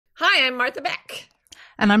Hi, I'm Martha Beck.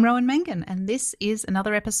 And I'm Rowan Mangan, and this is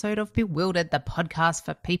another episode of Bewildered, the podcast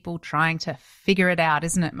for people trying to figure it out,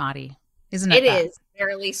 isn't it, Marty? Isn't it? It is,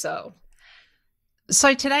 barely so.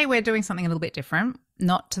 So today we're doing something a little bit different,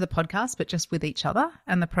 not to the podcast, but just with each other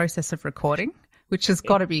and the process of recording, which has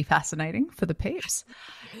got to be fascinating for the peeps.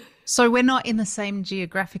 So we're not in the same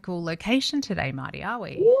geographical location today, Marty, are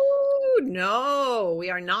we? Ooh, no,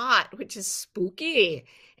 we are not, which is spooky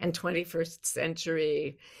and 21st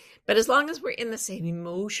century. But as long as we're in the same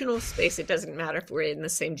emotional space, it doesn't matter if we're in the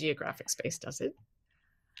same geographic space, does it?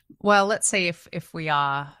 Well, let's see if we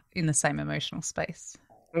are in the same emotional space.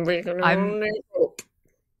 We can only hope.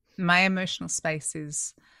 My emotional space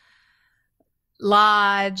is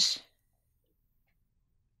large.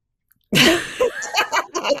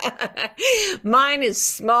 Mine is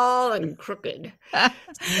small and crooked. So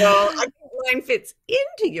I think mine fits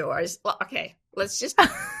into yours. Well, okay, let's just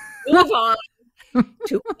move on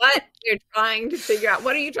to what you're trying to figure out.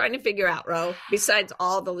 What are you trying to figure out, Ro, besides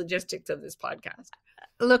all the logistics of this podcast?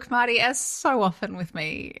 Look, Marty, as so often with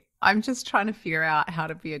me, I'm just trying to figure out how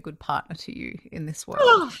to be a good partner to you in this world.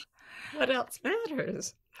 Oh, what else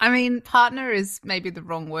matters? I mean, partner is maybe the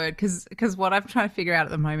wrong word because what I'm trying to figure out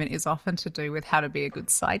at the moment is often to do with how to be a good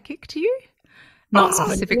sidekick to you, not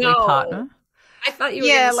specifically partner. I thought you were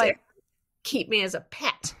going to say, keep me as a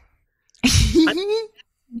pet.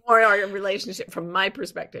 More our relationship from my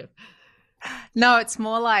perspective. No, it's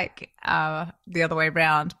more like the other way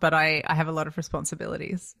around, but I have a lot of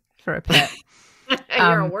responsibilities for a pet.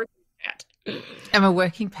 You're a working pet. I'm a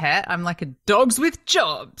working pet. I'm like a dogs with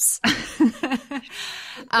jobs.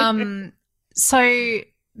 So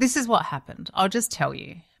this is what happened. I'll just tell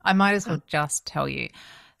you. I might as well just tell you.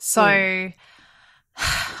 So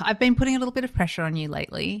I've been putting a little bit of pressure on you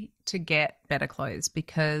lately to get better clothes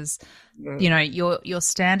because, you know, your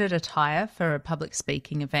standard attire for a public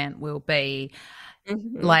speaking event will be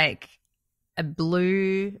like a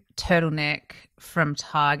blue turtleneck from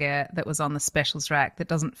Target that was on the specials rack that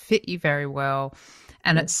doesn't fit you very well.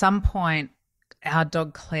 And at some point, our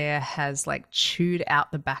dog Claire has like chewed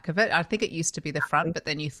out the back of it. I think it used to be the front, but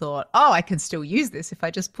then you thought, oh, I can still use this if I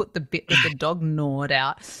just put the bit that the dog gnawed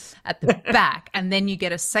out at the back. And then you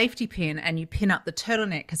get a safety pin and you pin up the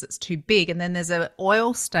turtleneck because it's too big. And then there's an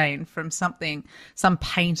oil stain from something, some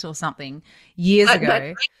paint or something years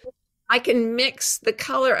ago. I can mix the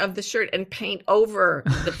color of the shirt and paint over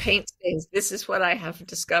the paint stains. This is what I have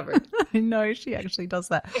discovered. I know, she actually does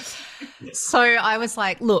that. So I was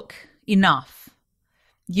like, look, enough.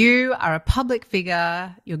 You are a public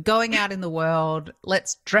figure. You're going out in the world.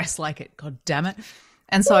 Let's dress like it. God damn it.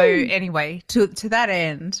 And so anyway, to that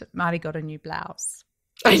end, Marty got a new blouse.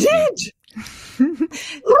 I did.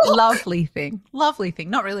 Lovely thing.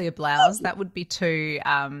 Not really a blouse. That would be too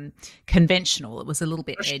conventional. It was a little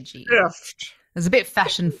bit edgy. It was a bit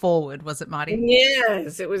fashion forward, was it, Marty?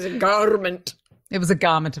 Yes, it was a garment. It was a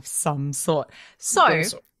garment of some sort. So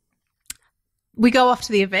we go off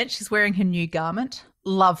to the event. She's wearing her new garment.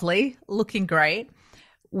 Lovely, looking great.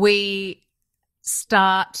 We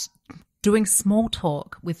start doing small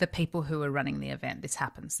talk with the people who are running the event. This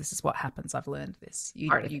happens. This is what happens. I've learned this.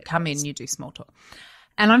 You come in, you do small talk.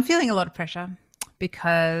 And I'm feeling a lot of pressure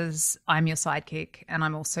because I'm your sidekick and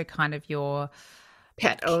I'm also kind of your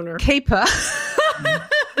pet owner. Keeper.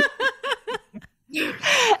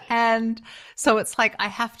 And so it's like I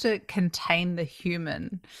have to contain the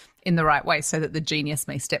human in the right way so that the genius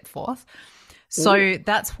may step forth. So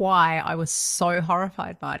that's why I was so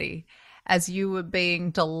horrified, Marty, as you were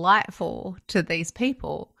being delightful to these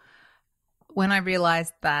people when I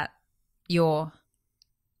realized that your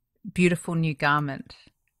beautiful new garment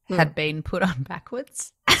had been put on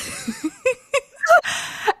backwards. And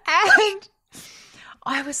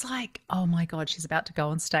I was like, oh, my God, she's about to go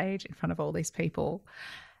on stage in front of all these people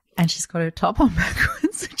and she's got her top on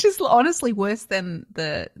backwards, which is honestly worse than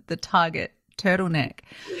the Target turtleneck.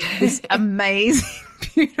 This amazing,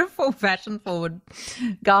 beautiful, fashion-forward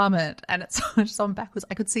garment, and it's just on backwards.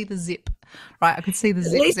 I could see the zip, right? I could see the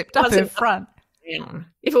zip zipped up her front. Yeah.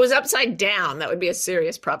 If it was upside down, that would be a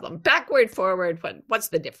serious problem. Backward, forward, what's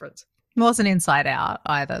the difference? It wasn't inside out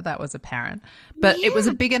either. That was apparent. But it was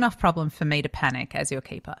a big enough problem for me to panic as your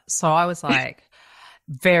keeper. So I was like,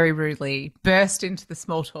 very rudely burst into the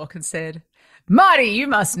small talk and said, Marty, you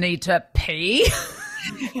must need to pee.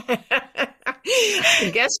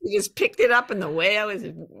 I guess you just picked it up in the way I was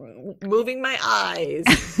moving my eyes.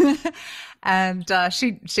 And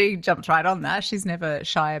she jumped right on that. She's never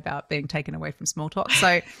shy about being taken away from small talk.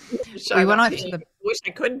 So we went over to the... I wish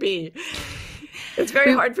I could be. It's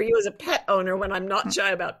very hard for you as a pet owner when I'm not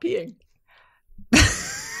shy about peeing.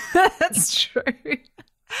 That's true.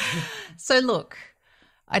 So look,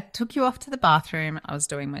 I took you off to the bathroom. I was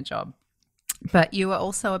doing my job. But you were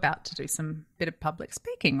also about to do some bit of public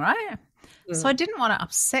speaking, right? So I didn't want to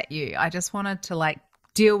upset you. I just wanted to like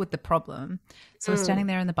deal with the problem. So I was standing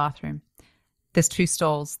there in the bathroom. There's 2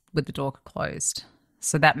 stalls with the door closed.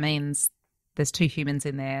 So that means there's 2 humans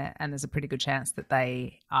in there and there's a pretty good chance that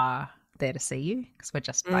they are there to see you because we're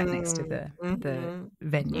just right next to the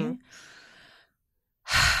venue.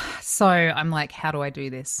 So I'm like, how do I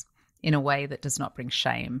do this in a way that does not bring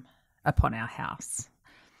shame upon our house?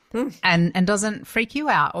 And doesn't freak you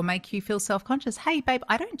out or make you feel self-conscious. Hey, babe,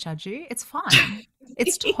 I don't judge you. It's fine.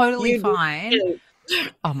 It's totally fine.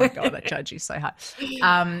 Oh, my God, I judge you so hard.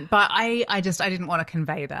 But I didn't want to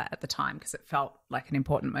convey that at the time because it felt like an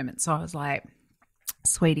important moment. So I was like,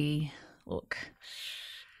 sweetie, look,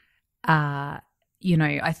 I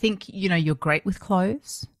think, you're great with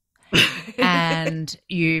clothes and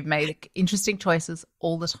you make interesting choices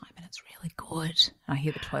all the time and it's really good. And I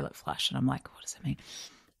hear the toilet flush and I'm like, what does it mean?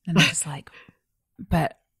 And I'm just like,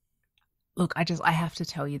 but look, I have to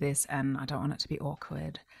tell you this and I don't want it to be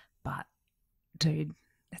awkward, but dude,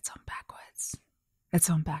 it's on backwards. It's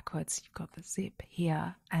on backwards. You've got the zip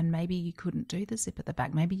here and maybe you couldn't do the zip at the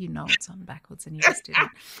back. Maybe it's on backwards and you just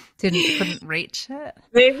couldn't reach it.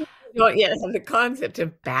 Maybe you don't yet have the concept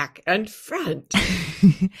of back and front.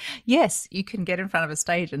 Yes, you can get in front of a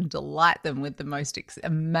stage and delight them with the most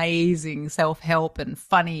amazing self-help and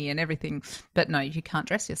funny and everything. But no, you can't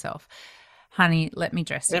dress yourself. Honey, let me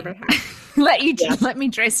dress you. Never have. Let me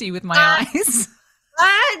dress you with my eyes.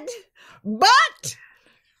 But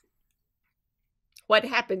what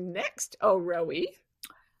happened next, oh Rowie?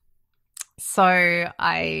 So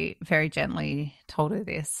I very gently told her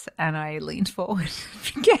this and I leaned forward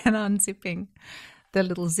and began unzipping the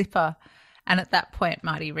little zipper. And at that point,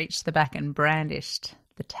 Marty reached the back and brandished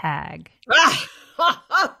the tag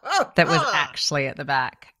that was actually at the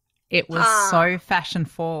back. It was so fashion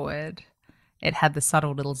forward. It had the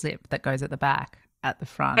subtle little zip that goes at the back, at the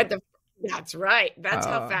front. That's right. That's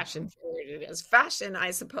how fashion forward it is. Fashion,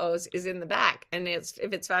 I suppose, is in the back. And if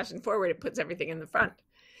it's fashion forward, it puts everything in the front.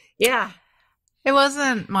 Yeah. It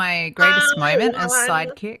wasn't my greatest moment as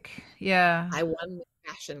sidekick. Yeah. I won the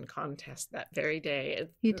fashion contest that very day.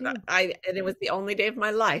 You did. And it was the only day of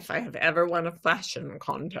my life I have ever won a fashion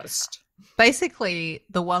contest. Basically,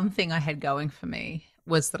 the one thing I had going for me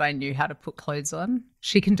was that I knew how to put clothes on.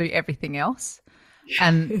 She can do everything else.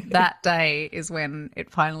 And that day is when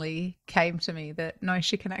it finally came to me that no,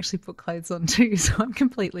 she can actually put clothes on too. So I'm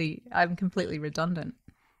completely redundant.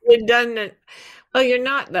 Redundant. Well, you're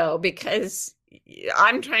not though, because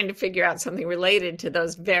I'm trying to figure out something related to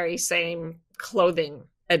those very same clothing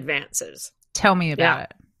advances. Tell me about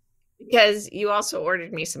it. Because you also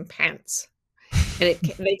ordered me some pants. And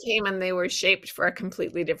they came and they were shaped for a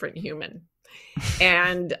completely different human.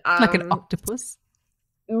 And like an octopus?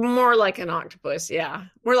 More like an octopus, yeah.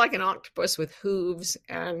 More like an octopus with hooves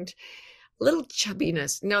and a little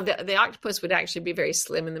chubbiness. No, the octopus would actually be very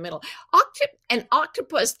slim in the middle. An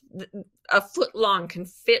octopus a foot long can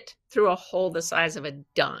fit through a hole the size of a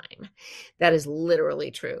dime. That is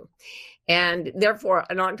literally true. And therefore,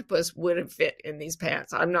 an octopus wouldn't fit in these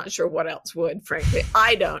pants. I'm not sure what else would, frankly.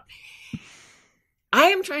 I don't. I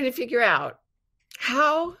am trying to figure out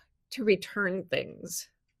how to return things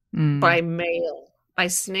by mail. By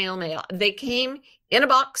snail mail. They came in a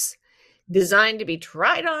box designed to be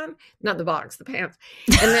tried on, not the box, the pants.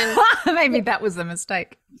 And then maybe that was a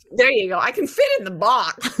mistake. There you go. I can fit in the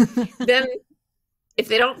box. Then if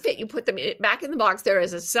they don't fit, you put them back in the box. There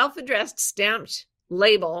is a self-addressed stamped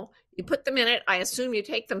label. You put them in it. I assume you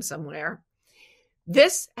take them somewhere.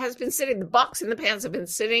 This has been sitting, the box and the pants have been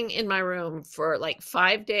sitting in my room for like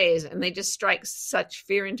 5 days, and they just strike such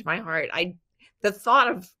fear into my heart. The thought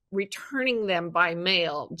of returning them by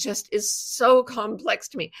mail just is so complex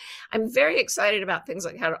to me. I'm very excited about things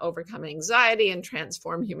like how to overcome anxiety and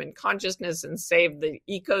transform human consciousness and save the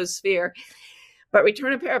ecosphere. But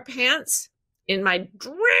return a pair of pants in my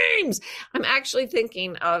dreams. I'm actually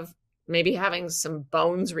thinking of maybe having some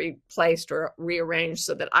bones replaced or rearranged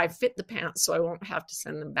so that I fit the pants so I won't have to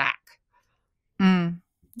send them back.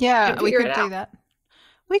 Yeah, we could do that.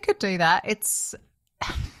 We could do that. It's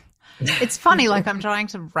funny, like I'm trying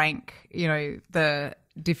to rank, the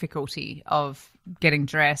difficulty of getting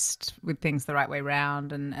dressed with things the right way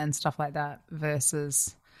round and stuff like that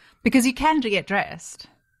versus, because you can get dressed.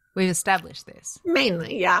 We've established this.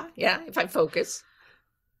 Mainly, yeah, if I focus.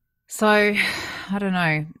 So, I don't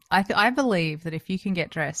know. I believe that if you can get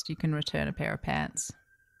dressed, you can return a pair of pants.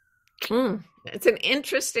 It's an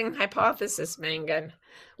interesting hypothesis, Mangan.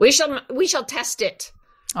 We shall test it.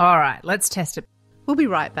 All right, let's test it. We'll be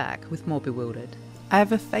right back with more Bewildered. I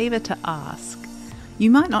have a favour to ask. You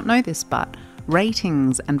might not know this, but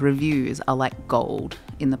ratings and reviews are like gold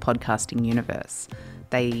in the podcasting universe.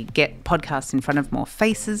 They get podcasts in front of more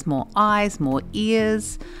faces, more eyes, more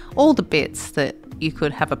ears, all the bits that you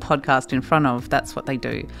could have a podcast in front of, that's what they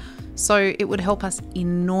do. So it would help us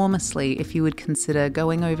enormously if you would consider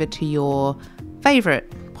going over to your favourite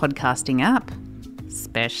podcasting app,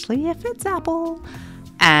 especially if it's Apple,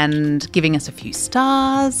 and giving us a few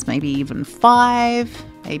stars, maybe even 5,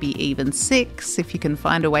 maybe even 6. If you can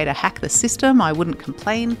find a way to hack the system, I wouldn't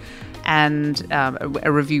complain. And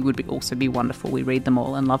a review would also be wonderful. We read them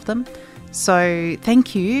all and love them. So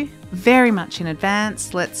thank you very much in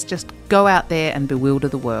advance. Let's just go out there and bewilder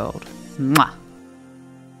the world. Mwah.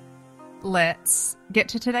 Let's get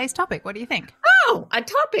to today's topic. What do you think? Oh, a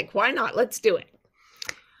topic. Why not? Let's do it.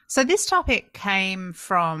 So this topic came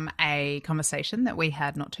from a conversation that we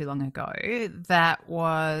had not too long ago that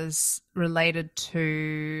was related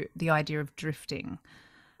to the idea of drifting.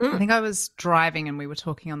 I think I was driving and we were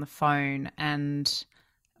talking on the phone and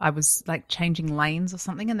I was like changing lanes or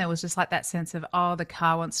something, and there was just like that sense of, oh, the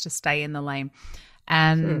car wants to stay in the lane.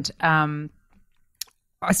 And I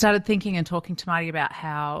started thinking and talking to Marty about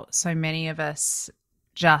how so many of us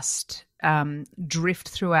just drift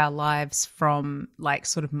through our lives from like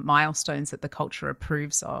sort of milestones that the culture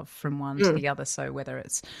approves of from one to the other. So whether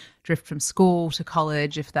it's drift from school to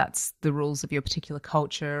college, if that's the rules of your particular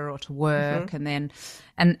culture, or to work, and then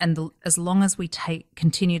as long as we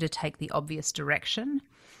continue to take the obvious direction,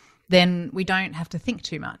 then we don't have to think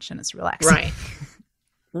too much and it's relaxing. Right.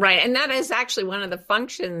 Right. And that is actually one of the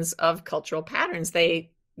functions of cultural patterns.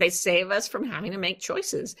 They save us from having to make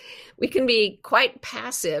choices. We can be quite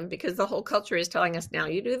passive because the whole culture is telling us, now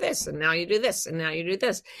you do this, and now you do this, and now you do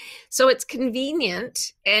this. So it's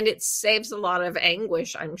convenient and it saves a lot of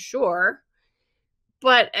anguish, I'm sure.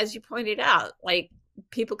 But as you pointed out, like,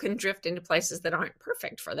 people can drift into places that aren't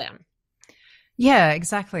perfect for them. Yeah,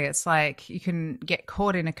 exactly. It's like you can get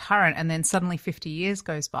caught in a current and then suddenly 50 years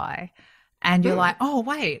goes by. And you're like, oh,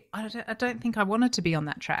 wait, I don't think I wanted to be on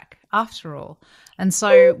that track after all. And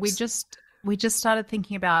so we just started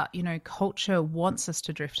thinking about, culture wants us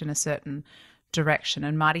to drift in a certain direction.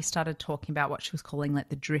 And Marty started talking about what she was calling like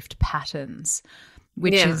the drift patterns,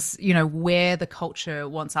 which is, where the culture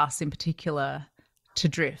wants us in particular to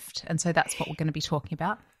drift. And so that's what we're going to be talking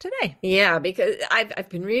about today. Yeah, because I've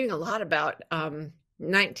been reading a lot about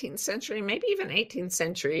 19th century, maybe even 18th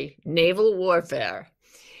century naval warfare.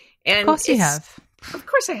 And of course you have. Of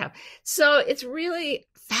course I have. So it's really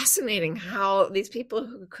fascinating how these people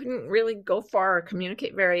who couldn't really go far or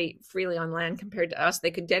communicate very freely on land compared to us,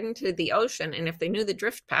 they could get into the ocean. And if they knew the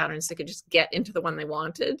drift patterns, they could just get into the one they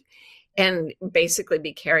wanted and basically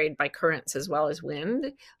be carried by currents as well as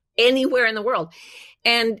wind anywhere in the world.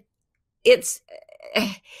 And it's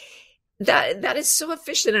that is so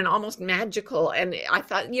efficient and almost magical. And I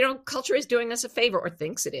thought, culture is doing us a favor, or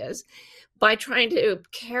thinks it is, by trying to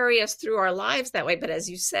carry us through our lives that way. But as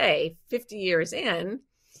you say, 50 years in,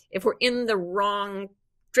 if we're in the wrong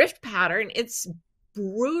drift pattern, it's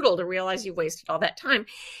brutal to realize you wasted all that time.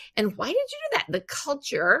 And why did you do that? The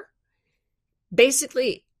culture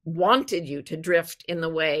basically wanted you to drift in the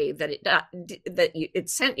way that it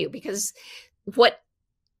sent you, because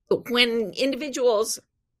when individuals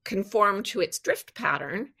conform to its drift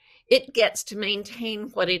pattern, it gets to maintain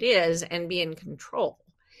what it is and be in control.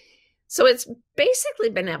 So it's basically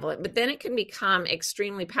benevolent, but then it can become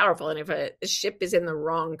extremely powerful. And if a ship is in the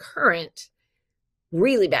wrong current,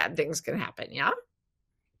 really bad things can happen. Yeah.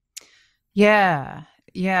 Yeah.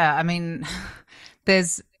 Yeah. I mean,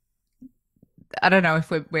 I don't know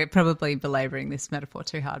if we're probably belaboring this metaphor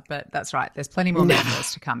too hard, but that's right. There's plenty more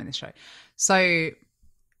metaphors to come in this show. So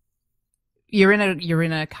you're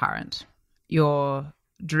in a current, you're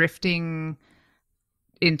drifting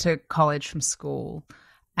into college from school.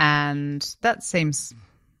 And that seems,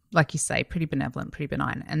 like you say, pretty benevolent, pretty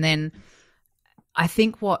benign. And then I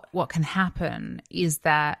think what can happen is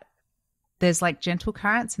that there's like gentle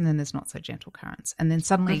currents and then there's not so gentle currents. And then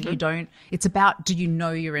suddenly it's about, do you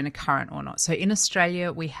know you're in a current or not? So in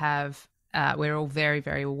Australia, we're all very,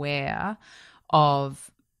 very aware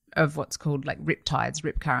of what's called like rip tides,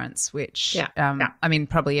 rip currents, which, I mean,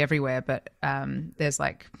 probably everywhere, but there's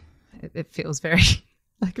like, it feels very...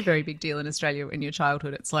 like a very big deal in Australia in your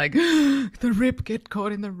childhood. It's like, the rip, get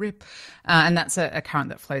caught in the rip. And that's a current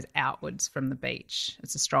that flows outwards from the beach.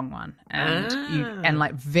 It's a strong one. And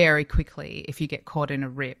like very quickly, if you get caught in a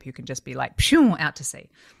rip, you can just be like, pshoo, out to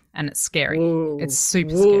sea. And it's scary. Ooh. It's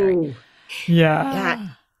super scary. Yeah.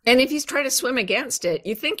 And if you try to swim against it,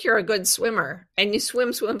 you think you're a good swimmer and you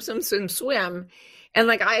swim. And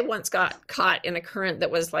like I once got caught in a current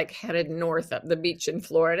that was like headed north up the beach in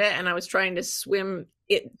Florida, and I was trying to swim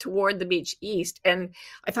it toward the beach east, and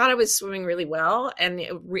I thought I was swimming really well, and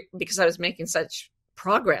because I was making such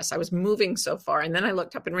progress, I was moving so far, and then I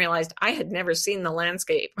looked up and realized I had never seen the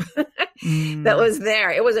landscape that was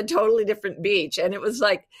there. It was a totally different beach, and it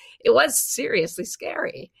was seriously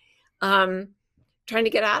scary. Trying to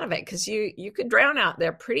get out of it, because you could drown out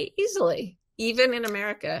there pretty easily, even in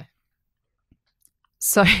America.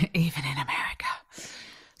 So even in America.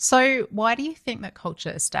 So why do you think that culture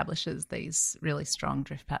establishes these really strong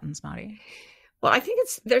drift patterns, Marty? Well, I think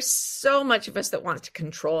there's so much of us that wants to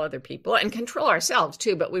control other people and control ourselves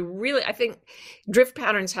too. But I think drift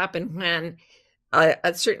patterns happen when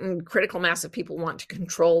a certain critical mass of people want to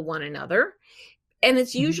control one another. And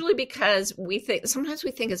it's usually because sometimes we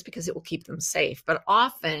think it's because it will keep them safe, but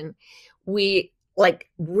often we like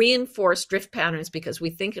reinforce drift patterns because we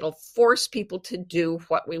think it'll force people to do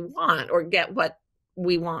what we want or get what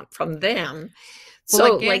we want from them. Well,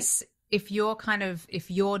 so I guess if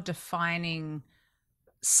you're defining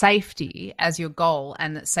safety as your goal,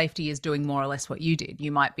 and that safety is doing more or less what you did,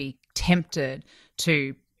 you might be tempted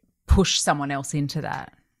to push someone else into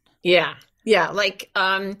that. Yeah. Yeah, like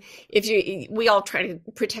we all try to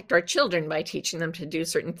protect our children by teaching them to do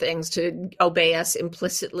certain things, to obey us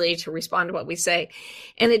implicitly, to respond to what we say.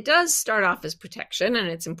 And it does start off as protection, and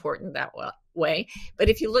it's important that way. But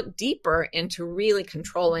if you look deeper into really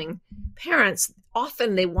controlling parents,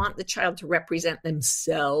 often they want the child to represent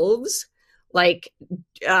themselves, like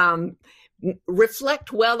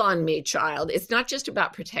reflect well on me, child. It's not just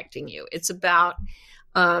about protecting you. It's about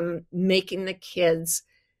making the kids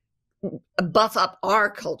buff up our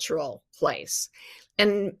cultural place.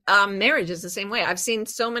 And marriage is the same way. I've seen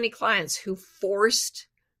so many clients who forced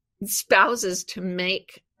spouses to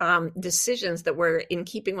make decisions that were in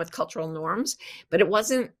keeping with cultural norms, but it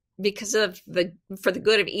wasn't because for the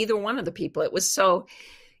good of either one of the people. It was so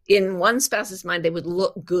in one spouse's mind, they would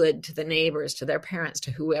look good to the neighbors, to their parents,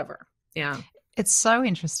 to whoever. Yeah. It's so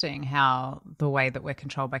interesting how the way that we're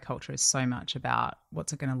controlled by culture is so much about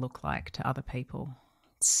what's it going to look like to other people.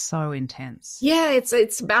 So intense. Yeah,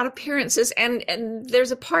 it's about appearances, and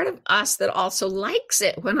there's a part of us that also likes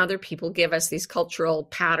it when other people give us these cultural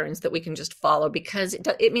patterns that we can just follow, because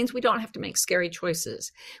it means we don't have to make scary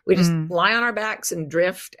choices. We just lie on our backs and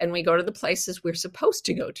drift, and we go to the places we're supposed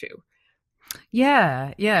to go to.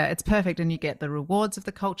 Yeah, it's perfect. And you get the rewards of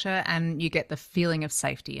the culture, and you get the feeling of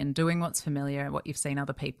safety, and doing what's familiar and what you've seen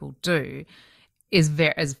other people do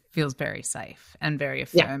feels very safe and very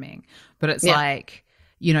affirming. Yeah. But it's like,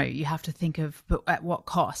 you know, you have to think of, but at what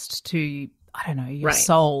cost to, I don't know, your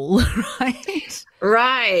soul, right?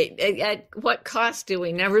 Right. At what cost do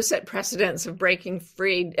we never set precedents of breaking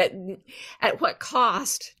free? At what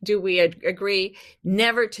cost do we agree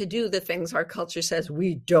never to do the things our culture says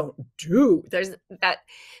we don't do? There's that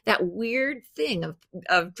weird thing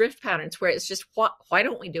of drift patterns where it's just, why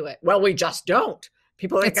don't we do it? Well, we just don't.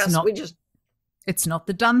 People like it's not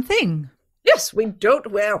the done thing. Yes, we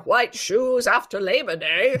don't wear white shoes after Labor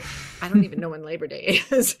Day. I don't even know when Labor Day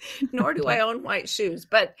is, nor do I own white shoes,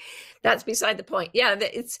 but that's beside the point. Yeah,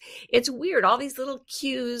 it's weird, all these little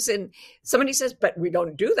cues, and somebody says, but we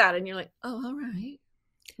don't do that. And you're like, oh, all right.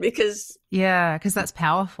 Because that's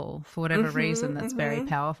powerful for whatever reason. That's very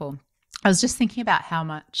powerful. I was just thinking about how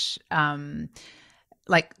much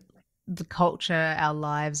the culture, our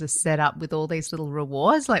lives are set up with all these little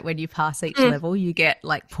rewards. Like when you pass each level, you get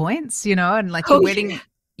like points, you know, and like your wedding,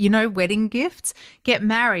 you know, wedding gifts. Get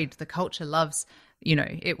married. The culture loves, you know,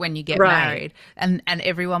 it when you get married, and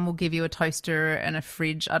everyone will give you a toaster and a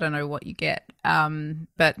fridge. I don't know what you get,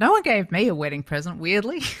 but no one gave me a wedding present.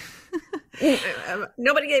 Weirdly,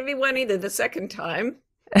 nobody gave me one either. The second time,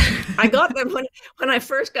 I got them when I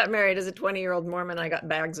first got married as a 20-year-old Mormon. I got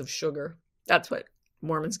bags of sugar. That's what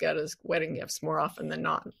Mormons get as wedding gifts more often than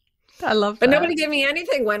not. I love that. But nobody gave me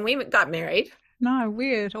anything when we got married. No,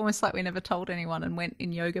 weird. Almost like we never told anyone and went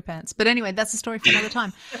in yoga pants. But anyway, that's a story for another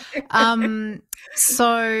time.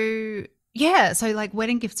 So like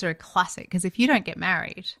wedding gifts are a classic, because if you don't get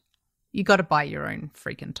married, you got to buy your own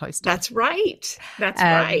freaking toaster. That's right.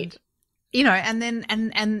 Right. You know, and then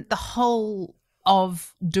and the whole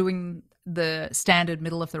of doing the standard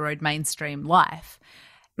middle of the road mainstream life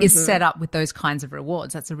is set up with those kinds of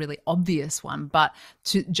rewards. That's a really obvious one. But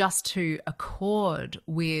to accord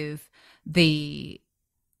with the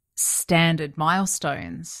standard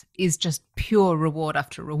milestones is just pure reward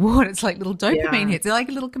after reward. It's like little dopamine hits. They're like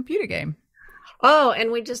a little computer game. Oh,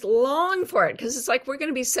 and we just long for it because it's like we're going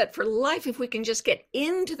to be set for life if we can just get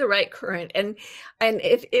into the right current, and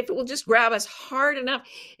if it will just grab us hard enough.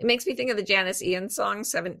 It makes me think of the Janice Ian song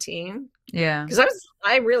 17, Yeah. because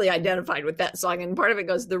I really identified with that song, and part of it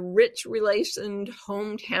goes, the rich relationed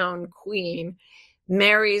hometown queen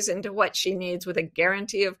marries into what she needs with a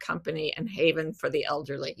guarantee of company and haven for the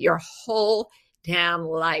elderly. Your whole damn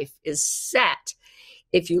life is set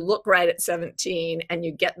if you look right at 17 and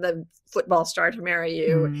you get the football star to marry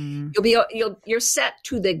you. You're set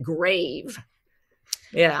to the grave.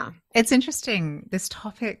 Yeah. It's interesting. This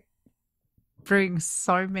topic brings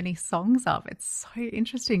so many songs up. It's so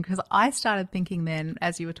interesting because I started thinking then,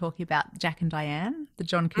 as you were talking about Jack and Diane, the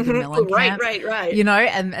John Cougar Mellencamp. Right. You know,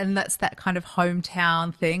 and that's that kind of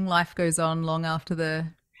hometown thing. Life goes on long after the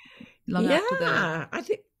I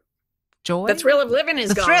think joy. The thrill of living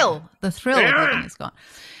is gone. The thrill of living is gone.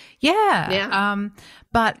 Yeah.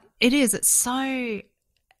 But it's so, I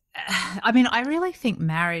mean, I really think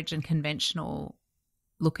marriage and conventional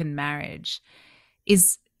looking marriage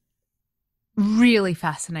is really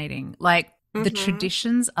fascinating. Like the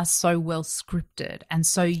traditions are so well scripted, and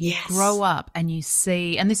so you grow up and you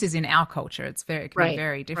see, and this is in our culture, it can be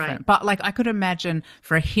very different. But like I could imagine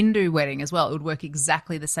for a Hindu wedding as well, it would work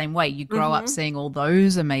exactly the same way. You grow up seeing all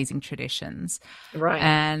those amazing traditions, right?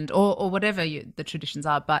 And or whatever the traditions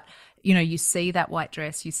are, but you know, you see that white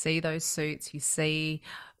dress, you see those suits, you see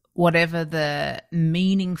whatever the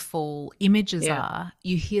meaningful images are,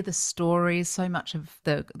 you hear the stories. So much of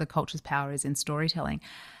the culture's power is in storytelling.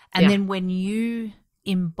 And then when you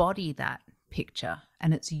embody that picture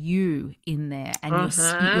and it's you in there and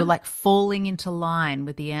you're like falling into line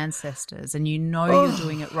with the ancestors, and you know you're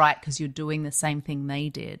doing it right because you're doing the same thing they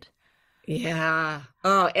did. Yeah.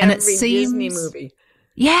 Oh, and every Disney movie.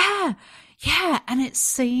 Yeah. Yeah. And it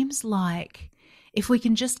seems like if we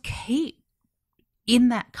can just keep in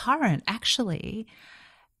that current, actually,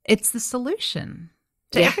 it's the solution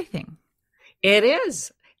to everything. It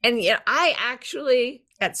is. And yet I actually,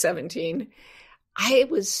 at 17, I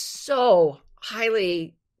was so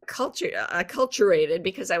highly acculturated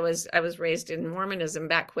because I was raised in Mormonism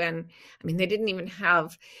back when, I mean, they didn't even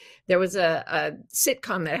have, there was a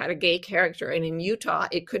sitcom that had a gay character, and in Utah,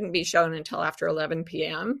 it couldn't be shown until after 11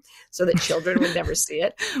 p.m. so that children would never see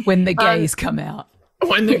it. When the gays come out.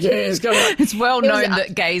 When the gays come out. It's well known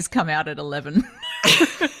that gays come out at 11.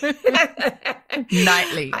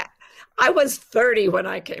 Nightly. I was 30 when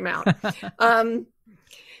I came out.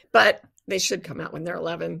 But they should come out when they're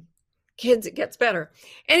 11. Kids, it gets better.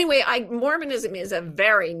 Anyway, Mormonism is a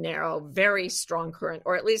very narrow, very strong current,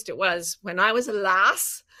 or at least it was when I was a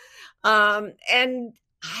lass. And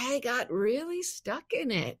I got really stuck in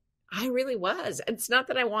it. I really was. It's not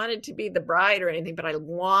that I wanted to be the bride or anything, but I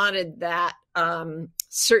wanted that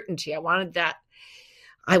certainty. I wanted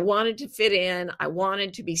to fit in. I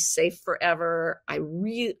wanted to be safe forever. I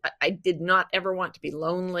did not ever want to be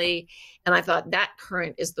lonely. And I thought that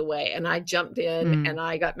current is the way. And I jumped in and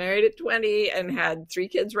I got married at 20 and had 3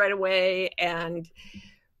 kids right away, and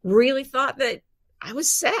really thought that I was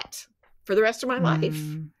set for the rest of my life.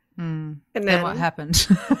 And then what happened?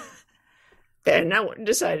 Then I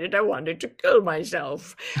decided I wanted to kill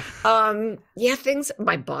myself. My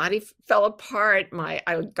body fell apart.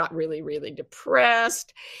 I got really, really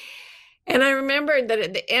depressed. And I remembered that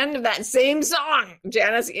at the end of that same song,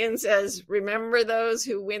 Janice Ian says, "Remember those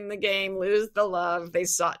who win the game, lose the love they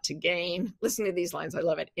sought to gain." Listen to these lines. I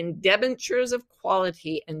love it. "Indentures of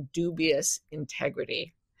quality and dubious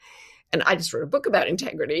integrity." And I just wrote a book about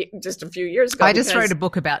integrity just a few years ago. I just wrote a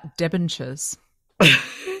book about debentures.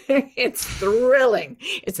 It's thrilling.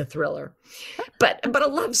 It's a thriller, but a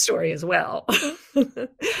love story as well.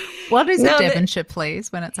 What is a debenture,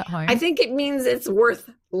 please, when it's at home? I think it means it's worth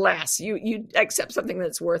less. You accept something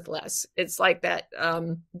that's worth less. It's like that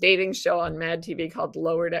dating show on Mad TV called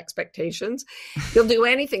Lowered Expectations. You'll do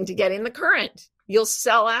anything to get in the current. You'll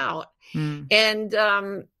sell out, and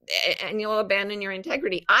you'll abandon your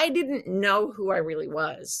integrity. I didn't know who I really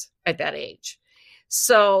was at that age.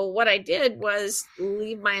 So what I did was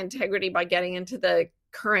leave my integrity by getting into the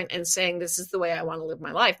current and saying, this is the way I want to live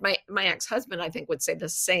my life. My ex-husband, I think, would say the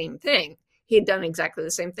same thing. He had done exactly the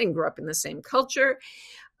same thing, grew up in the same culture,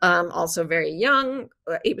 also very young.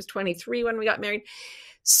 He was 23 when we got married.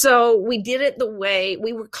 So we did it the way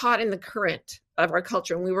we were caught in the current of our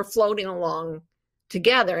culture, and we were floating along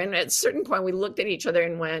together. And at a certain point, we looked at each other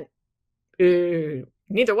and went,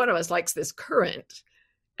 neither one of us likes this current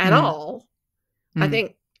at all. I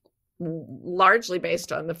think largely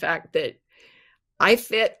based on the fact that I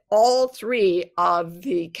fit all 3 of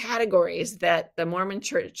the categories that the Mormon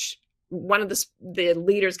Church one of the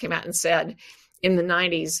leaders came out and said in the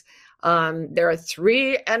 90s, there are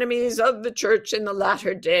 3 enemies of the church in the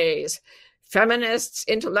latter days: feminists,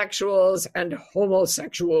 intellectuals, and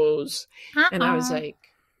homosexuals. And I was like,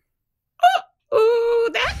 oh,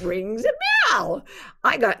 that rings a bell.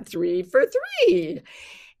 I got 3 for 3.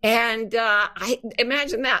 And I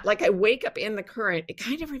imagine that, like, I wake up in the current. It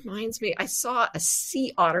kind of reminds me, I saw a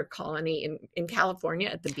sea otter colony in California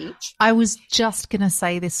at the beach. I was just going to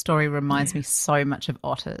say this story reminds me so much of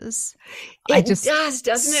otters. It does,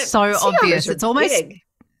 doesn't it? So sea obvious. It's almost big.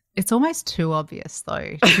 It's almost too obvious,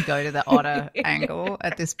 though, to go to the otter angle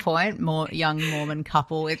at this point. More young Mormon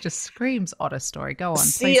couple. It just screams otter story. Go on.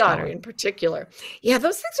 Sea otter in particular. Yeah,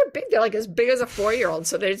 those things are big. They're like as big as a 4-year-old.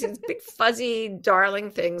 So there's these big fuzzy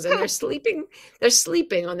darling things, and they're sleeping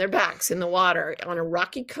on their backs in the water on a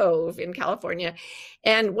rocky cove in California.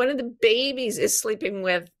 And one of the babies is sleeping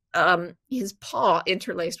with his paw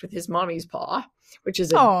interlaced with his mommy's paw, which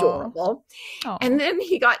is adorable. Aww. And then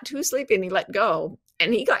he got too sleepy and he let go.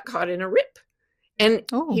 And he got caught in a rip, and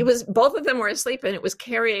both of them were asleep, and it was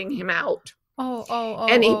carrying him out.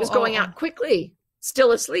 And he was going out quickly,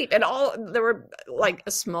 still asleep. And there were like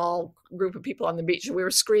a small group of people on the beach, and we were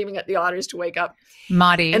screaming at the otters to wake up.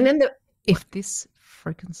 Marty, and then if this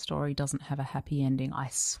freaking story doesn't have a happy ending, I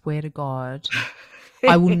swear to God,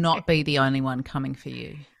 I will not be the only one coming for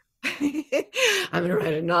you. I'm going to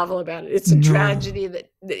write a novel about it. It's a tragedy that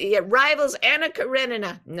rivals Anna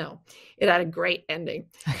Karenina. No, it had a great ending.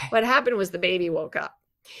 Okay. What happened was the baby woke up,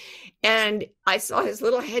 and I saw his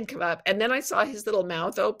little head come up, and then I saw his little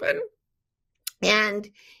mouth open. And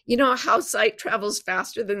you know how sight travels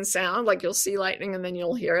faster than sound? Like you'll see lightning and then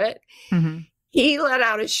you'll hear it. Mm-hmm. He let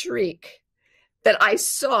out a shriek that I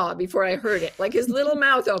saw before I heard it, like his little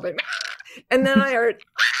mouth open. And then I heard,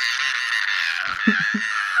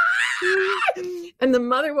 and the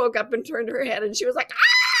mother woke up and turned her head, and she was like,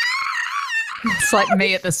 It's like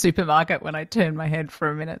me at the supermarket when I turn my head for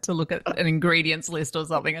a minute to look at an ingredients list or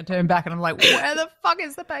something. I turn back and I'm like, where the fuck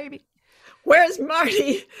is the baby? Where's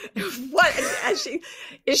Marty? What?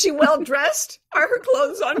 Is she well dressed? Are her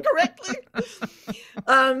clothes on correctly?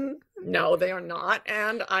 No, they are not.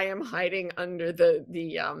 And I am hiding under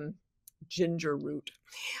the ginger root.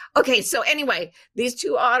 Okay, so anyway, these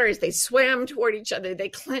 2 otters, they swam toward each other. They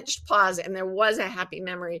clenched paws, and there was a happy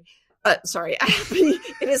memory. It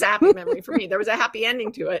is a happy memory for me. There was a happy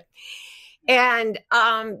ending to it. And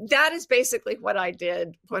that is basically what I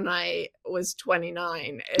did when I was 29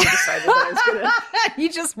 and decided that I was going to.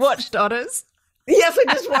 You just watched otters? Yes,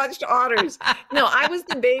 I just watched otters. No, I was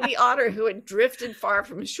the baby otter who had drifted far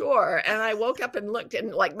from shore, and I woke up and looked,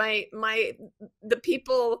 and like the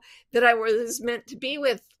people that I was meant to be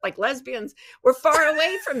with, like lesbians, were far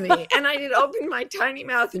away from me, and I did open my tiny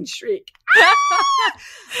mouth and shriek,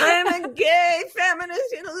 "I'm a gay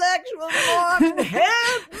feminist intellectual Mormon,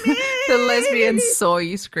 help me!" The lesbians saw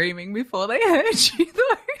you screaming before they heard you,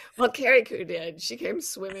 though. Well, Carrie Koo did. She came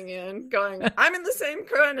swimming in, going, "I'm in the same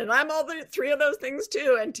current, and I'm all 3 of those things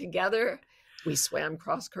too." And together, we swam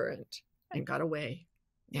cross current and got away.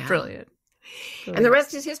 Yeah. Brilliant. And the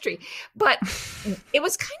rest is history. But it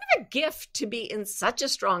was kind of a gift to be in such a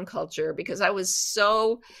strong culture because I was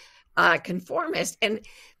so conformist, and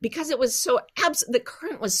because it was so the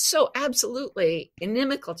current was so absolutely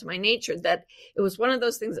inimical to my nature that it was one of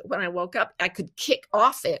those things that when I woke up, I could kick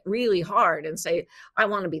off it really hard and say, I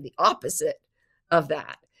want to be the opposite of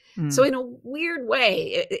that. So in a weird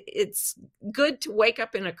way, it's good to wake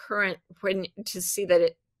up in a current to see that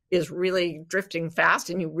it is really drifting fast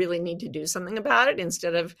and you really need to do something about it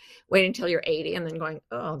instead of waiting until you're 80 and then going,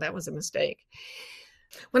 oh, that was a mistake.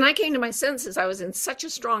 When I came to my senses, I was in such a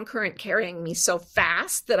strong current carrying me so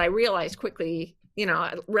fast that I realized quickly,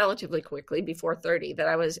 relatively quickly before 30,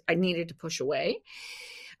 that I needed to push away,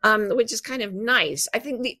 which is kind of nice. I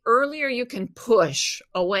think the earlier you can push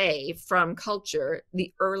away from culture,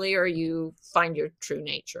 the earlier you find your true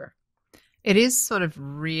nature. It is sort of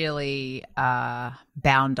really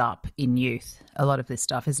bound up in youth, a lot of this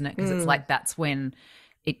stuff, isn't it? Because it's like that's when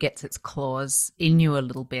it gets its claws in you a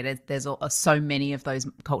little bit. There's so many of those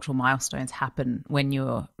cultural milestones happen when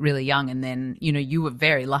you're really young, and then, you were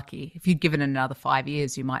very lucky. If you'd given it another 5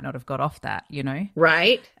 years, you might not have got off that,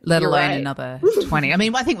 Right. Let alone another 20. I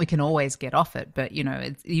mean, I think we can always get off it, but,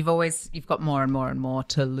 you've got more and more and more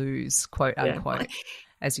to lose, quote unquote. Yeah.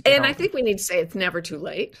 As you get older. I think we need to say it's never too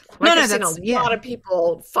late. I've seen a lot of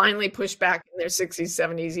people finally push back in their 60s,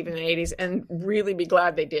 70s, even 80s, and really be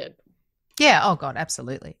glad they did. Yeah. Oh God,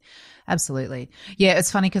 absolutely. Absolutely. Yeah.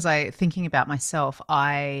 It's funny because thinking about myself,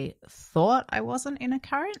 I thought I wasn't in a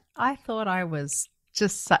current. I thought I was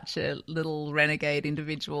just such a little renegade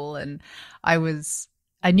individual. And I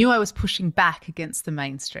knew I was pushing back against the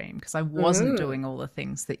mainstream because I wasn't doing all the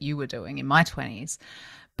things that you were doing in my 20s.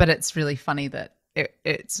 But it's really funny that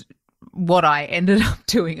it's what I ended up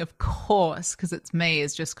doing, of course, because it's me,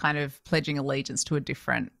 is just kind of pledging allegiance to a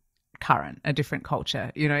different current, a different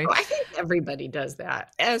culture, you know. Oh, I think everybody does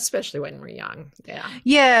that, especially when we're young. Yeah.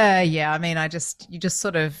 I mean, you're just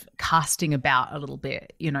sort of casting about a little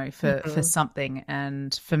bit, you know, for something.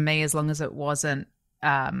 And for me, as long as it wasn't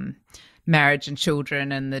marriage and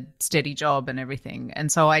children and the steady job and everything.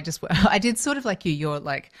 And so I did sort of like you're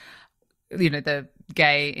like, you know, the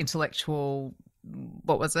gay intellectual,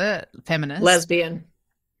 what was it? Feminist? Lesbian.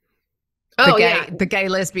 The gay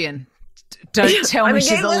lesbian. Don't tell me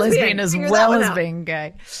she's a lesbian as well as being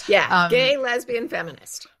gay. Yeah, gay, lesbian,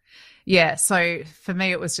 feminist. Yeah, so for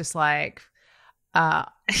me it was just like,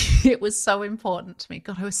 it was so important to me.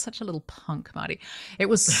 God, I was such a little punk, Marty. It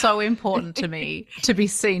was so important to me to be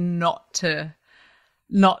seen not to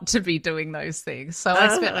be doing those things. So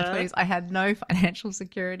I spent my 20s. I had no financial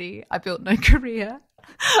security. I built no career.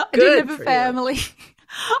 I didn't have a family.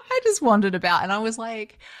 I just wandered about, and I was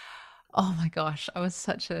like, oh my gosh, I was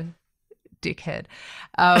such a dickhead.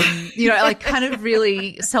 You know, like kind of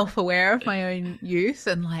really self-aware of my own youth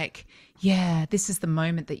and like, yeah, this is the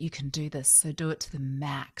moment that you can do this, so do it to the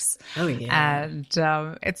max. Oh yeah. And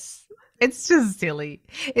it's just silly.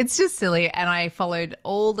 It's just silly. And I followed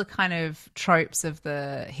all the kind of tropes of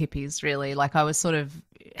the hippies, really. Like I was sort of,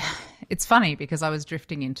 it's funny because I was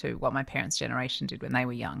drifting into what my parents' generation did when they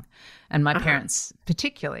were young. And my parents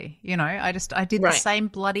particularly, you know, I did the same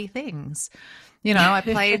bloody things. You know, I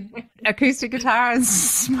played acoustic guitar and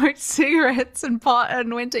smoked cigarettes and pot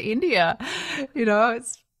and went to India. You know,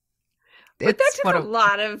 but that took a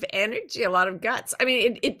lot of energy, a lot of guts. I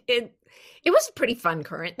mean, it was a pretty fun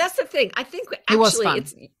current. That's the thing. I think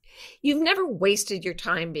actually you've never wasted your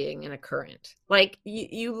time being in a current. Like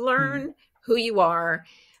you learn who you are,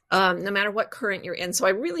 no matter what current you're in. So I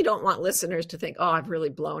really don't want listeners to think, oh, I've really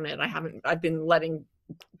blown it. I've been letting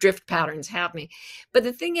drift patterns have me. But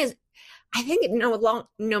the thing is, I think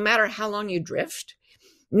no matter how long you drift,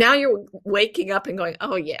 now you're waking up and going,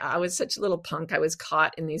 oh yeah, I was such a little punk. I was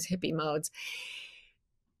caught in these hippie modes.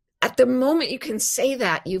 At the moment you can say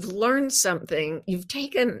that, you've learned something. You've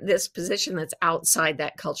taken this position that's outside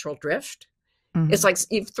that cultural drift. Mm-hmm. It's like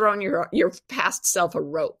you've thrown your past self a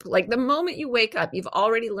rope. Like the moment you wake up, you've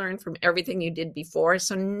already learned from everything you did before.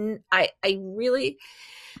 So I really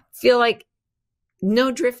feel like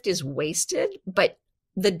no drift is wasted, but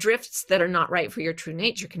the drifts that are not right for your true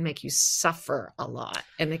nature can make you suffer a lot,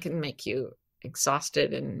 and they can make you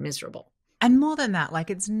exhausted and miserable. And more than that, like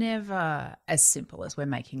it's never as simple as we're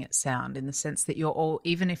making it sound, in the sense that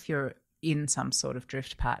even if you're in some sort of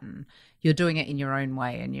drift pattern, you're doing it in your own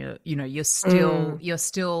way, and you're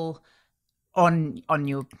still on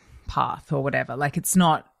your path or whatever. Like it's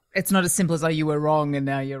not as simple as, oh, you were wrong and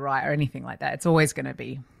now you're right, or anything like that. It's always going to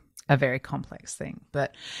be a very complex thing.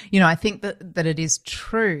 But, you know, I think that it is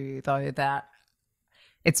true, though, that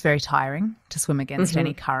it's very tiring to swim against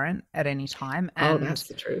any current at any time. And, that's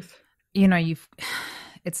the truth. You know,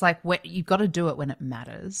 it's like you've got to do it when it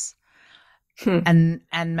matters, and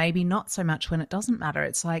maybe not so much when it doesn't matter.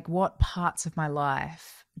 It's like, what parts of my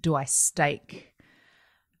life do I stake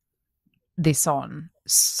this on?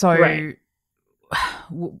 So right.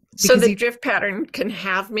 So the drift pattern can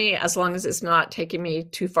have me as long as it's not taking me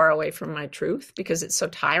too far away from my truth, because it's so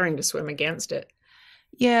tiring to swim against it.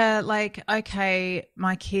 Yeah, like, okay,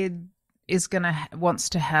 my kid wants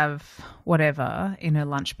to have whatever in her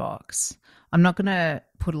lunchbox. I'm not going to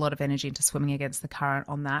put a lot of energy into swimming against the current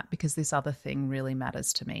on that, because this other thing really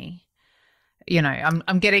matters to me. You know,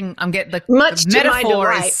 I'm getting the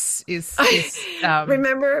metaphor is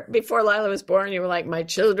remember before Lila was born, you were like, my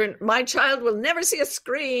child will never see a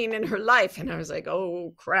screen in her life. And I was like,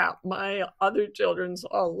 oh crap, my other children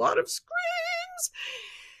saw a lot of screens.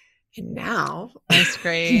 And now no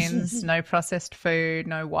screens, no processed food,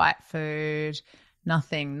 no white food,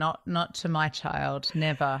 nothing. Not to my child.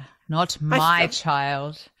 Never. Not my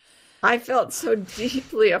child. I felt so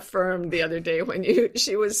deeply affirmed the other day when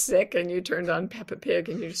she was sick and you turned on Peppa Pig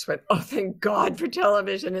and you just went, oh, thank God for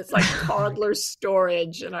television. It's like toddler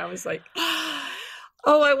storage. And I was like,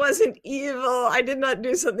 oh, I wasn't evil. I did not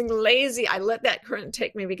do something lazy. I let that current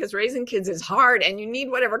take me, because raising kids is hard and you need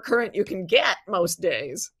whatever current you can get most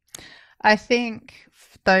days. I think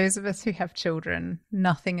those of us who have children,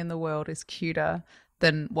 nothing in the world is cuter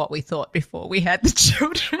than what we thought before we had the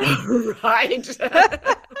children. Right.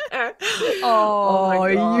 there. Oh, my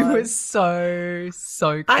you God. were so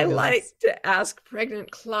I clueless. like to ask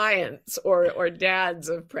pregnant clients or dads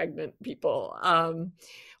of pregnant people,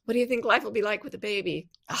 what do you think life will be like with a baby?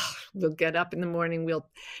 Oh, we'll get up in the morning, we'll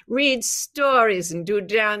read stories and do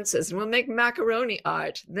dances, and we'll make macaroni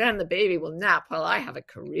art. Then the baby will nap while I have a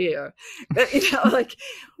career. But, like,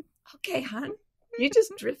 okay, hon, you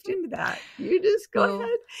just drift into that. You just go ahead.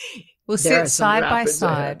 We'll There sit are some side by rapids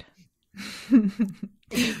side.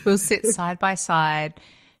 We'll sit side by side.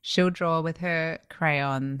 She'll draw with her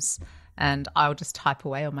crayons, and I'll just type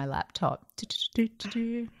away on my laptop.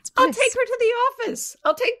 I'll take her to the office.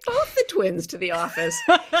 I'll take both the twins to the office.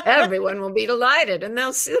 Everyone will be delighted, and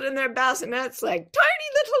they'll sit in their bassinets like tiny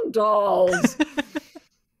little dolls.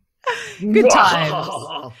 Good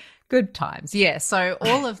times. Good times. Yeah. So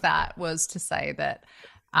all of that was to say that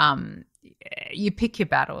you pick your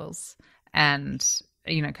battles, and,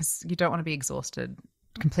 because you don't want to be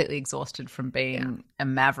completely exhausted from being a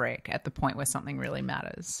maverick at the point where something really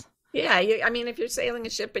matters. Yeah, if you're sailing a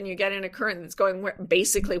ship and you get in a current that's going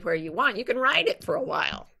basically where you want, you can ride it for a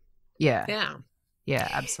while. Yeah. Yeah,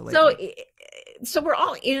 absolutely. So we're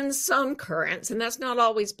all in some currents, and that's not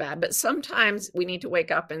always bad, but sometimes we need to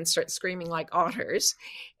wake up and start screaming like otters.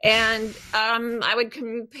 And I would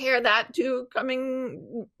compare that to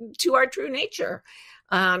coming to our true nature.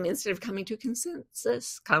 Instead of coming to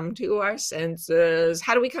consensus, come to our senses.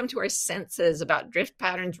 How do we come to our senses about drift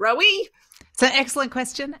patterns, Rowie? It's an excellent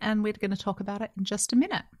question, and we're going to talk about it in just a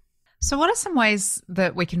minute. So what are some ways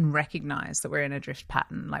that we can recognize that we're in a drift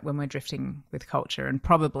pattern, like when we're drifting with culture and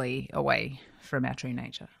probably away from our true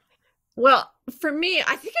nature? Well, for me,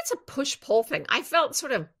 I think it's a push-pull thing. I felt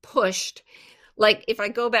sort of pushed. Like, if I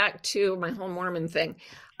go back to my whole Mormon thing,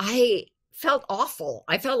 I felt awful.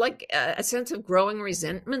 I felt like a sense of growing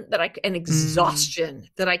resentment and exhaustion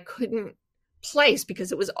that I couldn't place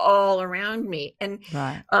because it was all around me. And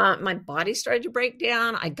my body started to break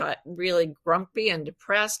down. I got really grumpy and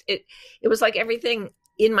depressed. It was like everything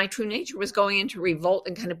in my true nature was going into revolt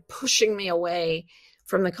and kind of pushing me away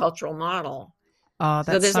from the cultural model. Oh,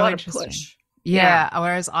 that's so there's so a lot interesting. of push. Yeah.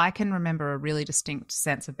 Whereas I can remember a really distinct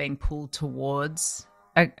sense of being pulled towards,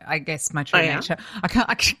 I guess, my true nature.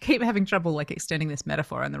 I keep having trouble like extending this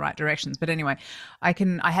metaphor in the right directions. But anyway, I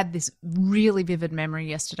had this really vivid memory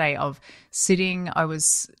yesterday of I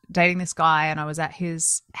was dating this guy, and I was at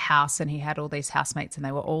his house, and he had all these housemates, and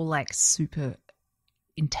they were all like super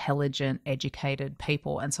intelligent, educated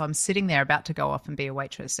people. And so I'm sitting there about to go off and be a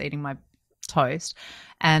waitress, eating my toast,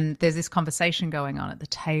 and there's this conversation going on at the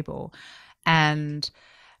table, and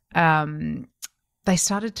they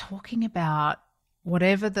started talking about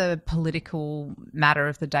whatever the political matter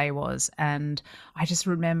of the day was. And I just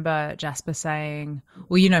remember Jasper saying,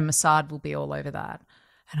 well, Mossad will be all over that.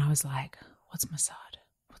 And I was like, what's Mossad?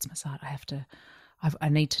 What's Mossad? I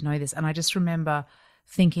need to know this. And I just remember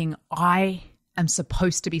thinking, I am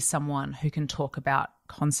supposed to be someone who can talk about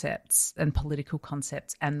concepts and political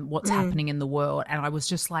concepts and what's happening in the world. And I was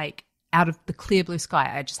just like, out of the clear blue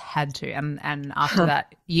sky, I just had to. And after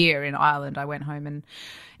that year in Ireland, I went home and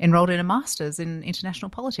enrolled in a master's in international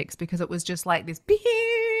politics because it was just like this bing,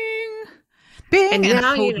 and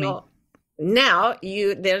now it pulled me. Now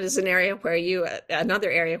there's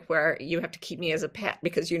another area where you have to keep me as a pet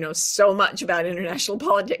because you know so much about international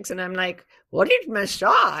politics, and I'm like, what is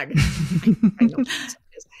Mossad? I know what Mossad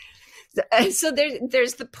is. So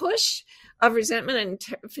there's the push of resentment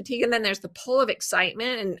and fatigue, and then there's the pull of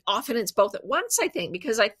excitement, and often it's both at once, I think,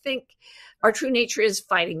 because I think our true nature is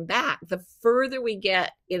fighting back. The further we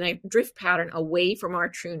get in a drift pattern away from our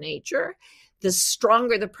true nature, the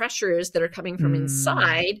stronger the pressures that are coming from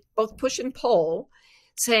inside, both push and pull,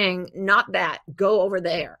 saying, not that, go over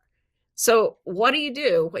there. So what do you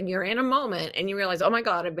do when you're in a moment and you realize, oh my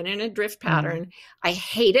God, I've been in a drift pattern. I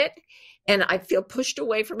hate it. And I feel pushed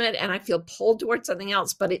away from it, and I feel pulled towards something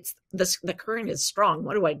else, but the current is strong.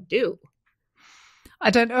 What do I do?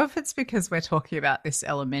 I don't know if it's because we're talking about this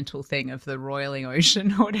elemental thing of the roiling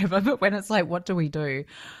ocean or whatever, but when it's like, what do we do?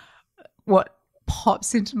 What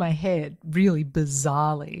pops into my head really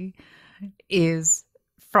bizarrely is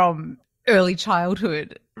from early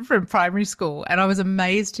childhood, from primary school. And I was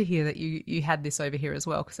amazed to hear that you had this over here as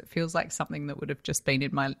well, because it feels like something that would have just been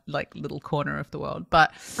in my like little corner of the world.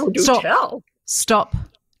 But stop,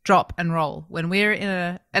 drop and roll. When we're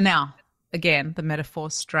in and now, again, the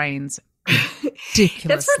metaphor strains ridiculously.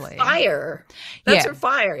 That's for fire. That's for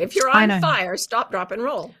fire. If you're on fire, stop, drop and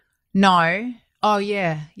roll. No. Oh,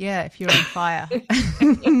 yeah. Yeah, if you're on fire.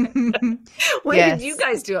 When did you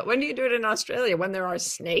guys do it? When do you do it in Australia? When there are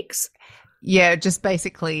snakes? Yeah, just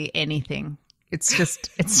basically anything. it's just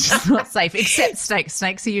not safe, except snakes.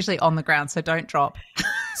 Snakes are usually on the ground, so don't drop.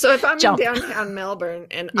 So if I'm Jump. in downtown Melbourne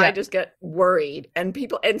and Yeah. I just get worried and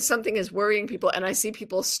something is worrying people and I see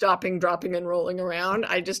people stopping, dropping and rolling around,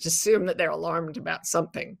 I just assume that they're alarmed about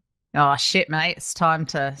something. Oh, shit, mate. It's time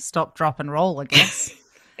to stop, drop, and roll, I guess.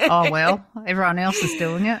 Oh, well, everyone else is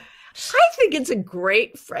doing it. I think it's a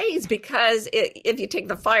great phrase because if you take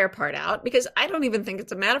the fire part out, because I don't even think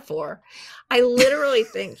it's a metaphor. I literally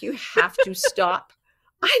think you have to stop.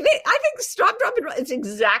 I think stop, drop, and roll. It's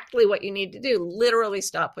exactly what you need to do. Literally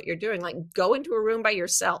stop what you're doing. Like go into a room by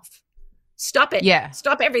yourself. Stop it. Yeah.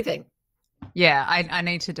 Stop everything. Yeah, I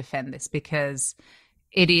need to defend this because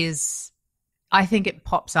it is... I think it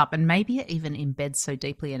pops up and maybe it even embeds so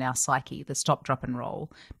deeply in our psyche, the stop, drop and roll,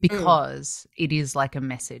 because it is like a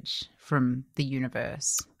message from the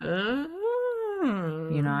universe, you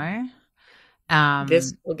know?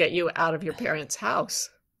 This will get you out of your parents' house.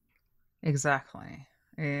 Exactly.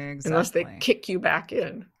 Unless they kick you back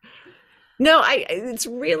in. No, it's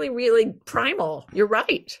really, really primal. You're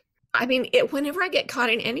right. I mean, whenever I get caught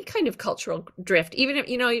in any kind of cultural drift, even if,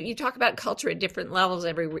 you talk about culture at different levels,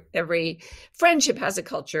 every friendship has a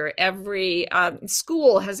culture, every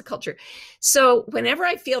school has a culture. So whenever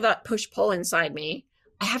I feel that push-pull inside me,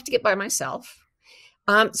 I have to get by myself.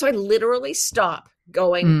 So I literally stop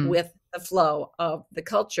going with the flow of the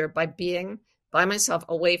culture by being by myself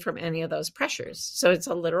away from any of those pressures. So it's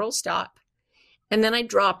a literal stop. And then I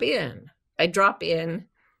drop in. I drop in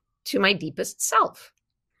to my deepest self.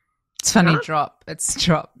 It's funny, drop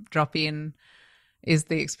in is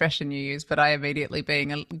the expression you use, but I immediately,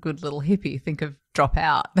 being a good little hippie, think of drop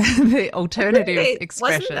out, the alternative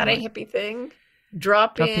expression. Wasn't that a hippie thing?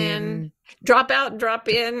 Drop in, drop out, drop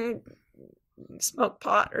in, smoke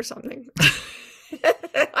pot or something.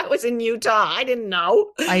 I was in Utah. I didn't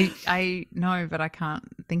know. I know, but I can't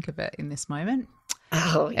think of it in this moment.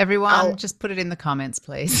 Oh, everyone, just put it in the comments,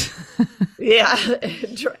 please. Yeah.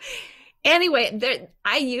 Anyway,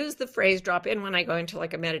 I use the phrase drop in when I go into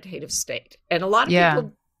like a meditative state. And a lot of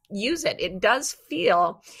people use it. It does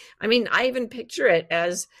feel, I mean, I even picture it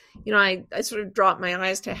as, I sort of drop my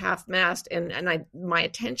eyes to half mast and my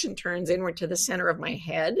attention turns inward to the center of my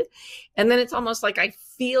head. And then it's almost like I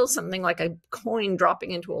feel something like a coin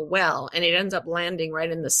dropping into a well and it ends up landing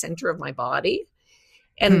right in the center of my body.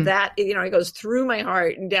 And that, it goes through my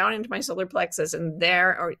heart and down into my solar plexus and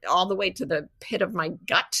there, or all the way to the pit of my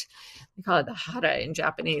gut. We call it the hara in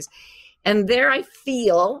Japanese. And there I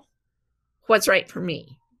feel what's right for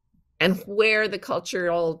me and where the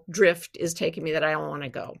cultural drift is taking me that I don't want to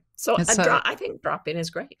go. So I think drop in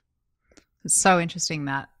is great. It's so interesting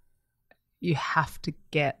that you have to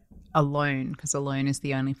get alone because alone is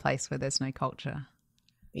the only place where there's no culture.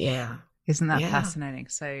 Yeah. Isn't that fascinating?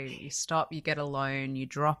 So you stop, you get alone, you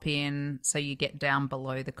drop in, so you get down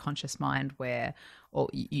below the conscious mind where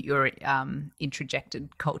your introjected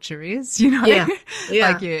culture is, Yeah.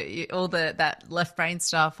 Like all that left brain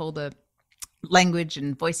stuff, all the language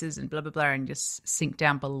and voices and blah, blah, blah, and just sink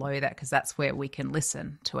down below that because that's where we can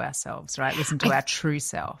listen to ourselves, right? Listen to our true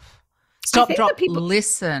self. Stop, drop,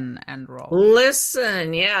 listen, and roll.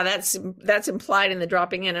 Listen, yeah, that's implied in the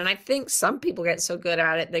dropping in. And I think some people get so good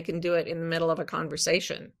at it, they can do it in the middle of a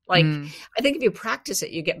conversation. Like, I think if you practice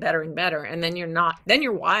it, you get better and better. And then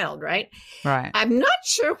you're wild, right? Right. I'm not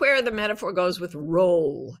sure where the metaphor goes with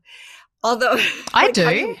roll. Although I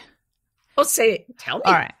do. Tell me.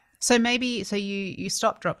 All right. So you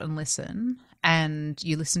stop, drop, and listen, and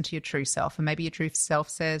you listen to your true self. And maybe your true self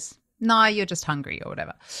says, no, you're just hungry or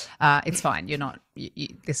whatever. It's fine. You're not,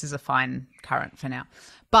 this is a fine current for now.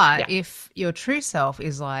 But if your true self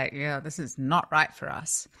is like, yeah, this is not right for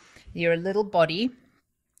us. You're a little body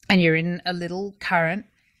and you're in a little current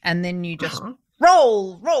and then you just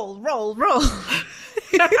roll. I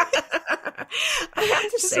have to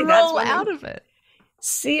just say roll out of it.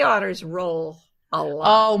 Sea otters roll a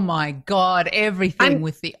lot. Oh my God. Everything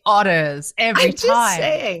with the otters every time. I'm just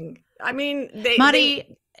saying. I mean,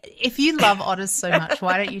 Marty, if you love otters so much,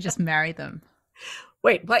 why don't you just marry them?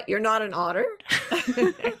 Wait, what? You're not an otter?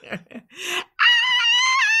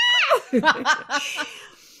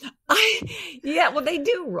 Well, they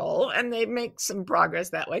do roll and they make some progress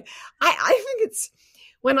that way. I think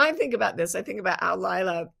when I think about this, I think about how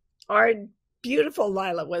Lila, our beautiful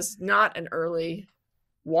Lila, was not an early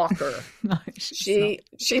walker. No, she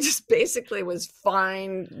just basically was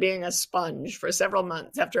fine being a sponge for several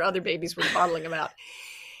months after other babies were toddling about.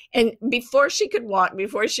 And before she could walk,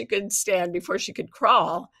 before she could stand, before she could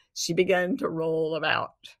crawl, she began to roll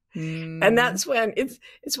about. And that's when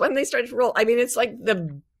it's when they start to roll. I mean, it's like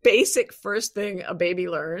the basic first thing a baby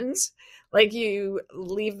learns. Like you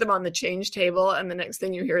leave them on the change table and the next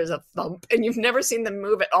thing you hear is a thump and you've never seen them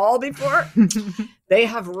move at all before. They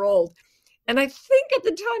have rolled. And I think at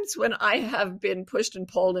the times when I have been pushed and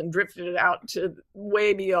pulled and drifted out to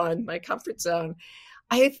way beyond my comfort zone,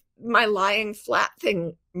 my lying flat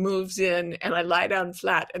thing moves in and I lie down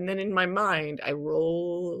flat. And then in my mind, I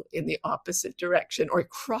roll in the opposite direction or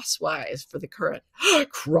crosswise for the current.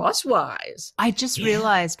 Crosswise. I just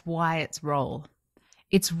realized why it's roll.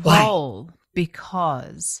 It's roll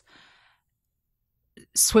because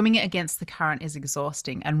swimming it against the current is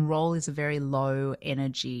exhausting and roll is a very low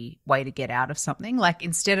energy way to get out of something. Like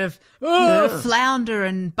instead of flounder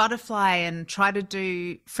and butterfly and try to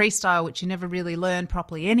do freestyle, which you never really learn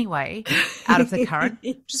properly anyway, out of the current,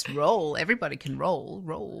 just roll. Everybody can roll.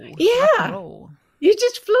 Yeah. Roll. You're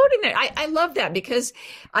just floating there. I love that because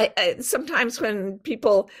I sometimes when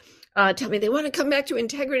people tell me they want to come back to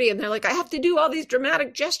integrity and they're like, I have to do all these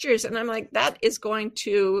dramatic gestures. And I'm like, that is going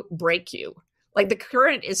to break you. Like the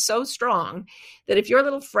current is so strong that if your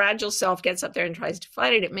little fragile self gets up there and tries to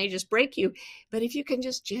fight it, it may just break you. But if you can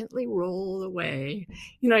just gently roll away,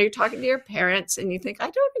 you're talking to your parents and you think, I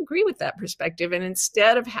don't agree with that perspective. And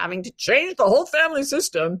instead of having to change the whole family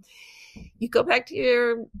system, you go back to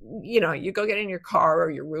you go get in your car or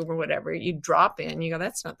your room or whatever, you drop in, you go,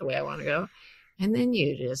 that's not the way I want to go. And then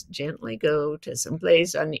you just gently go to some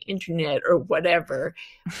place on the internet or whatever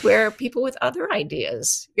where people with other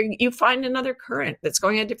ideas, you find another current that's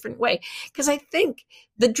going a different way. Because I think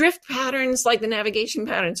the drift patterns, like the navigation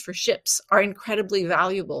patterns for ships, are incredibly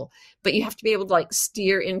valuable. But you have to be able to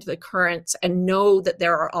steer into the currents and know that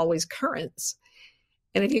there are always currents.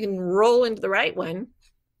 And if you can roll into the right one,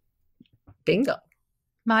 bingo.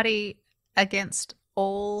 Marty, against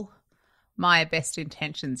all my best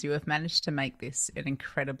intentions, you have managed to make this an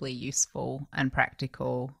incredibly useful and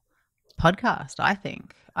practical podcast, I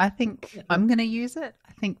think. I'm going to use it.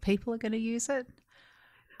 I think people are going to use it.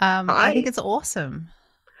 I think it's awesome.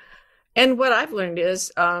 And what I've learned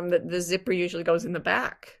is that the zipper usually goes in the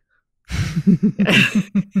back. I've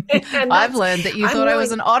learned that you thought I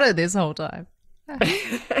was an otter this whole time.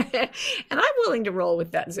 And I'm willing to roll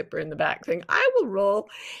with that zipper in the back thing. I will roll,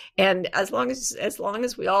 and as long as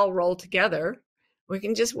we all roll together, we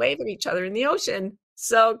can just wave at each other in the ocean.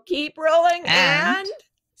 So keep rolling and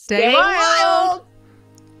stay wild.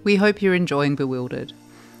 We hope you're enjoying Bewildered.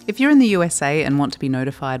 If you're in the USA and want to be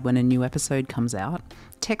notified when a new episode comes out,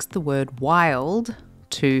 text the word WILD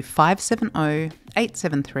to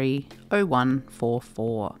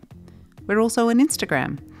 570-873-0144. We're also on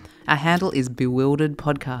Instagram. Our handle is Bewildered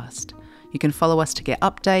Podcast. You can follow us to get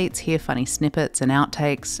updates, hear funny snippets and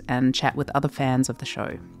outtakes, and chat with other fans of the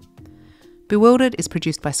show. Bewildered is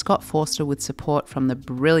produced by Scott Forster with support from the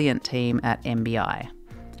brilliant team at MBI.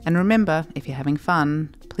 And remember, if you're having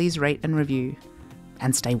fun, please rate and review.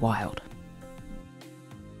 And stay wild.